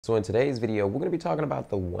So in today's video, we're going to be talking about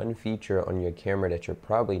the one feature on your camera that you're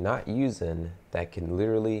probably not using that can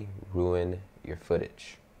literally ruin your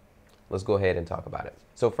footage. Let's go ahead and talk about it.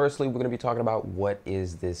 So firstly, we're going to be talking about what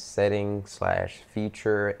is this setting slash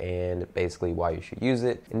feature and basically why you should use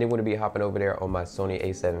it. And then we're going to be hopping over there on my Sony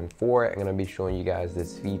a7 IV. I'm going to be showing you guys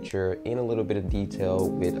this feature in a little bit of detail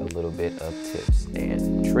with a little bit of tips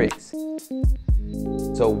and tricks.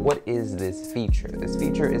 So what is this feature? This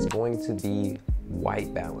feature is going to be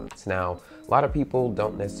white balance. Now, a lot of people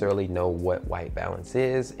don't necessarily know what white balance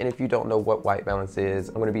is. And if you don't know what white balance is,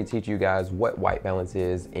 I'm going to be teaching you guys what white balance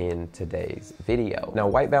is in today's video. Now,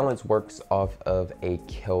 white balance works off of a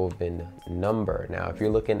Kelvin number. Now, if you're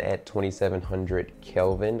looking at 2700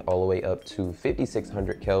 Kelvin all the way up to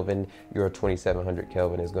 5600 Kelvin, your 2700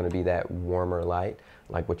 Kelvin is going to be that warmer light,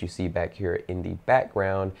 like what you see back here in the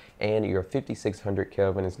background, and your 5600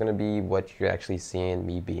 Kelvin is going to be what you're actually seeing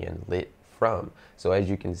me being lit from. So as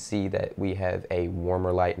you can see that we have a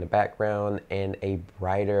warmer light in the background and a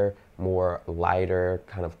brighter, more lighter,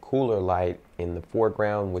 kind of cooler light in the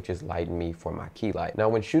foreground, which is lighting me for my key light. Now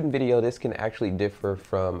when shooting video, this can actually differ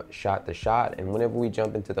from shot to shot, and whenever we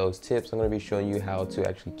jump into those tips, I'm going to be showing you how to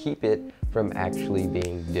actually keep it from actually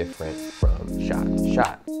being different from shot to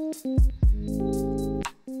shot.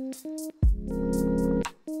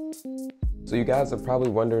 So you guys are probably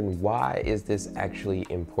wondering, why is this actually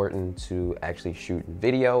important to actually shoot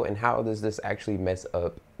video, and how does this actually mess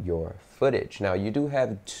up your footage? Now, you do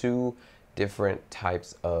have two different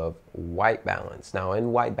types of white balance. Now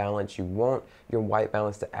in white balance, you want your white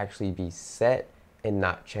balance to actually be set and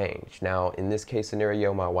not change. Now in this case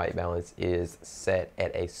scenario, my white balance is set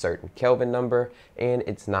at a certain Kelvin number and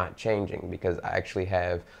it's not changing because I actually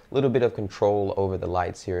have a little bit of control over the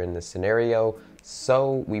lights here in this scenario.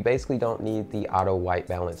 So we basically don't need the auto white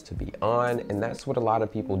balance to be on, and that's what a lot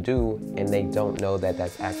of people do, and they don't know that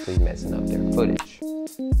that's actually messing up their footage.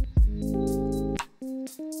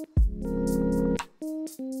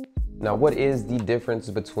 Now, what is the difference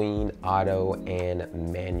between auto and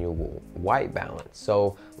manual white balance?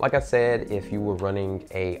 So like I said, if you were running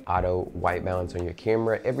a auto white balance on your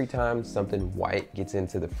camera, every time something white gets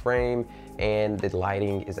into the frame and the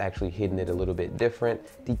lighting is actually hitting it a little bit different,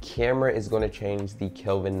 the camera is going to change the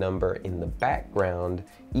Kelvin number in the background,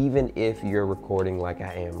 even if you're recording like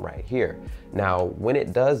I am right here. Now, when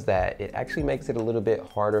it does that, it actually makes it a little bit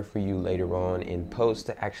harder for you later on in post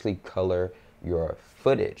to actually color your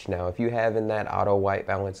footage. Now, if you have in that auto white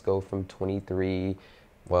balance go from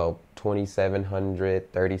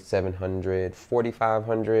 2700, 3700,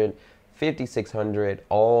 4500, 5600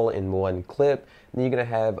 all in one clip, then you're going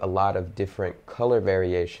to have a lot of different color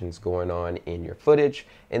variations going on in your footage,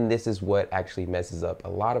 and this is what actually messes up a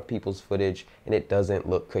lot of people's footage, and it doesn't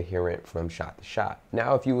look coherent from shot to shot.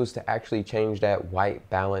 Now if you was to actually change that white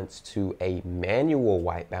balance to a manual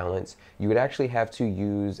white balance, you would actually have to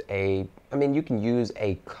use you can use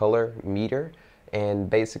a color meter. And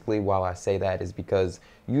basically, while I say that is because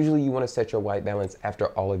usually you want to set your white balance after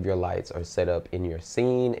all of your lights are set up in your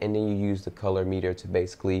scene, and then you use the color meter to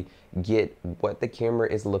basically get what the camera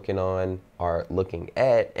is looking on or looking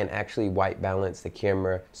at and actually white balance the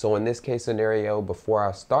camera. So in this case scenario, before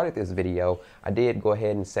I started this video, I did go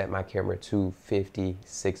ahead and set my camera to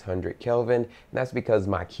 5600 Kelvin, and that's because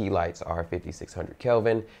my key lights are 5600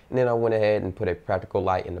 Kelvin. And then I went ahead and put a practical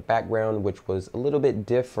light in the background, which was a little bit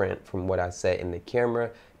different from what I set in the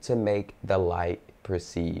camera to make the light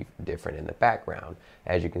perceive different in the background.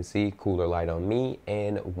 As you can see, cooler light on me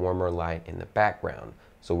and warmer light in the background.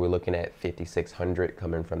 So we're looking at 5600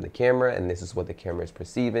 coming from the camera, and this is what the camera is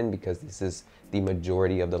perceiving because this is the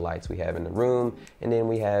majority of the lights we have in the room. And then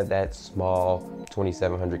we have that small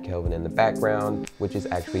 2700 Kelvin in the background, which is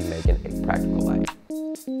actually making a practical light.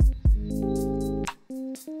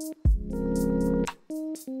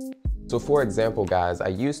 So for example, guys, I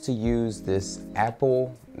used to use this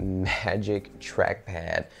Apple Magic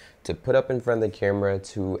trackpad to put up in front of the camera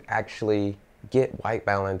to actually get white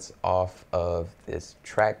balance off of this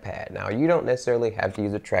trackpad. Now, you don't necessarily have to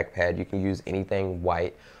use a trackpad. You can use anything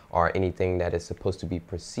white or anything that is supposed to be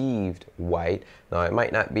perceived white. Now, it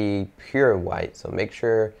might not be pure white, so make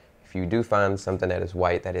sure if you do find something that is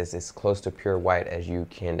white, that is as close to pure white as you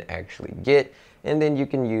can actually get, and then you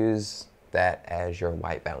can use that as your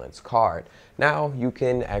white balance card. Now you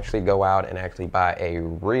can actually go out and actually buy a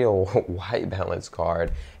real white balance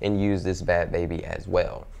card and use this bad baby as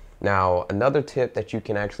well. Now another tip that you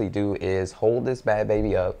can actually do is hold this bad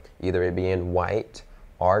baby up, either it being white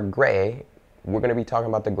or gray, We're going to be talking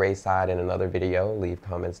about the gray side in another video. Leave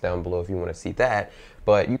comments down below if you want to see that.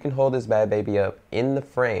 But you can hold this bad baby up in the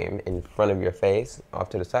frame in front of your face, off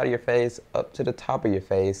to the side of your face, up to the top of your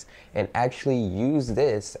face, and actually use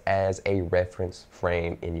this as a reference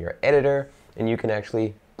frame in your editor. And you can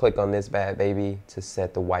actually click on this bad baby to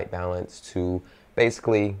set the white balance to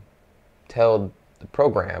basically tell the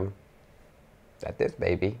program that this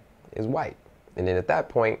baby is white. And then at that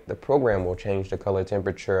point, the program will change the color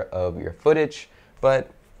temperature of your footage, but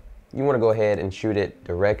you want to go ahead and shoot it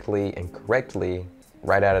directly and correctly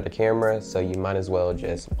right out of the camera, so you might as well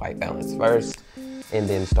just white balance first and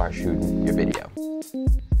then start shooting your video.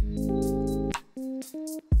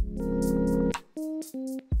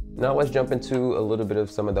 Now let's jump into a little bit of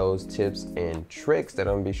some of those tips and tricks that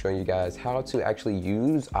I'm going to be showing you guys how to actually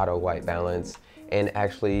use auto white balance and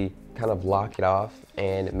actually kind of lock it off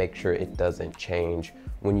and make sure it doesn't change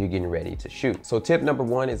when you're getting ready to shoot. So tip number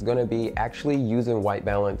one is going to be actually using white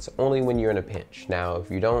balance only when you're in a pinch. Now,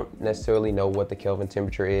 if you don't necessarily know what the Kelvin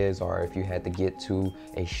temperature is, or if you had to get to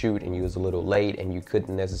a shoot and you was a little late and you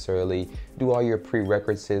couldn't necessarily do all your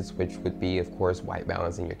prerequisites, which would be, of course, white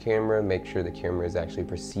balancing your camera, make sure the camera is actually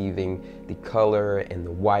perceiving the color and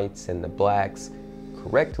the whites and the blacks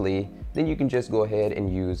correctly, then you can just go ahead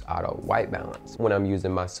and use auto white balance. When I'm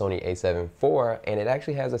using my Sony a7 IV, and it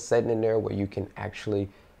actually has a setting in there where you can actually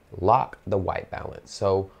lock the white balance.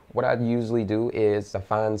 So what I usually do is I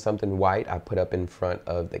find something white, I put up in front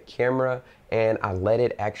of the camera, and I let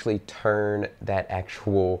it actually turn that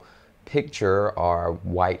actual picture or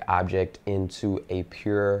white object into a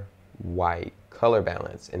pure white color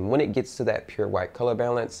balance. And when it gets to that pure white color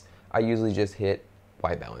balance, I usually just hit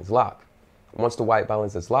white balance lock. Once the white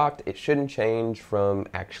balance is locked, it shouldn't change from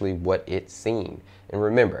actually what it's seen. And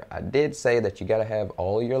remember, I did say that you gotta have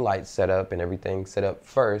all your lights set up and everything set up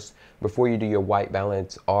first before you do your white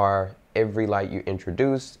balance, or every light you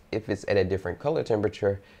introduce, if it's at a different color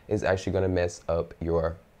temperature, is actually gonna mess up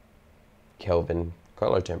your Kelvin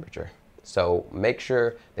color temperature. So make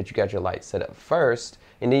sure that you got your lights set up first,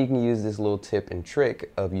 and then you can use this little tip and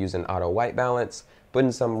trick of using auto white balance,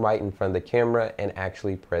 putting some right in front of the camera and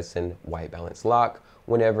actually pressing white balance lock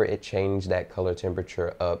whenever it changed that color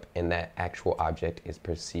temperature up and that actual object is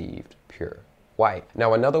perceived pure white.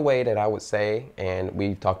 Now, another way that I would say, and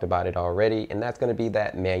we've talked about it already, and that's going to be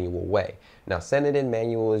that manual way. Now, setting it in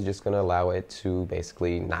manual is just going to allow it to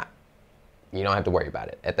basically you don't have to worry about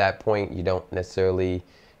it. At that point, you don't necessarily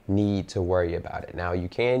need to worry about it. Now, you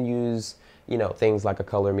can use, things like a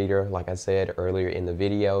color meter, like I said earlier in the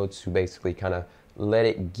video, to basically kind of let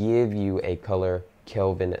it give you a color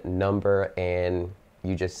Kelvin number, and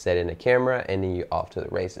you just set in the camera and then you're off to the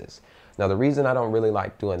races. Now, the reason I don't really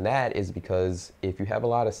like doing that is because if you have a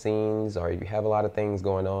lot of scenes or if you have a lot of things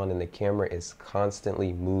going on and the camera is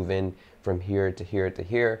constantly moving from here to here to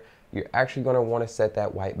here, you're actually going to want to set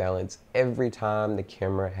that white balance every time the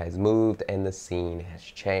camera has moved and the scene has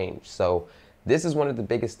changed. So this is one of the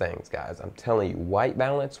biggest things, guys. I'm telling you, white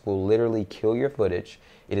balance will literally kill your footage.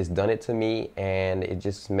 It has done it to me, and it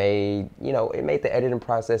just made, it made the editing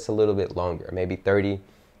process a little bit longer, maybe 30,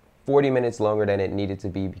 40 minutes longer than it needed to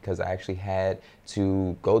be, because I actually had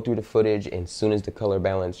to go through the footage, and as soon as the color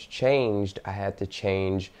balance changed, I had to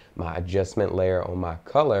change my adjustment layer on my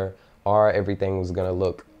color, or everything was gonna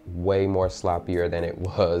look way more sloppier than it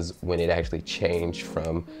was when it actually changed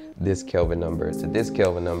from this Kelvin number to this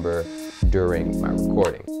Kelvin number during my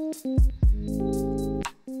recording.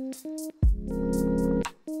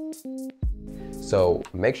 So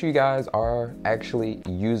make sure you guys are actually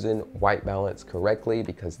using white balance correctly,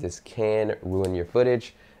 because this can ruin your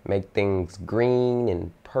footage, make things green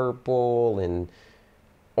and purple and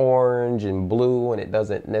orange and blue, and it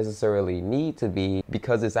doesn't necessarily need to be,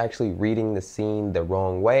 because it's actually reading the scene the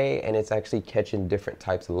wrong way, and it's actually catching different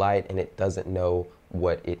types of light, and it doesn't know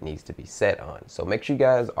what it needs to be set on. So make sure you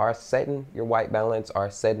guys are setting your white balance, are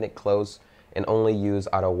setting it close, and only use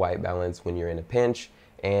auto white balance when you're in a pinch,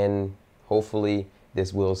 and hopefully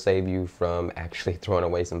this will save you from actually throwing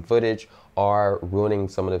away some footage or ruining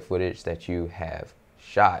some of the footage that you have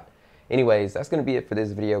shot. Anyways, that's going to be it for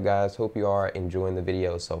this video, guys. Hope you are enjoying the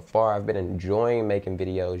video so far. I've been enjoying making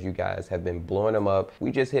videos. You guys have been blowing them up.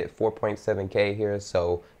 We just hit 4.7K here,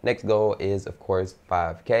 so next goal is, of course,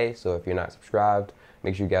 5K. So if you're not subscribed,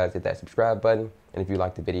 make sure you guys hit that subscribe button. And if you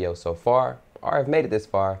liked the video so far, or have made it this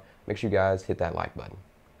far, make sure you guys hit that like button.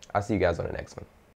 I'll see you guys on the next one.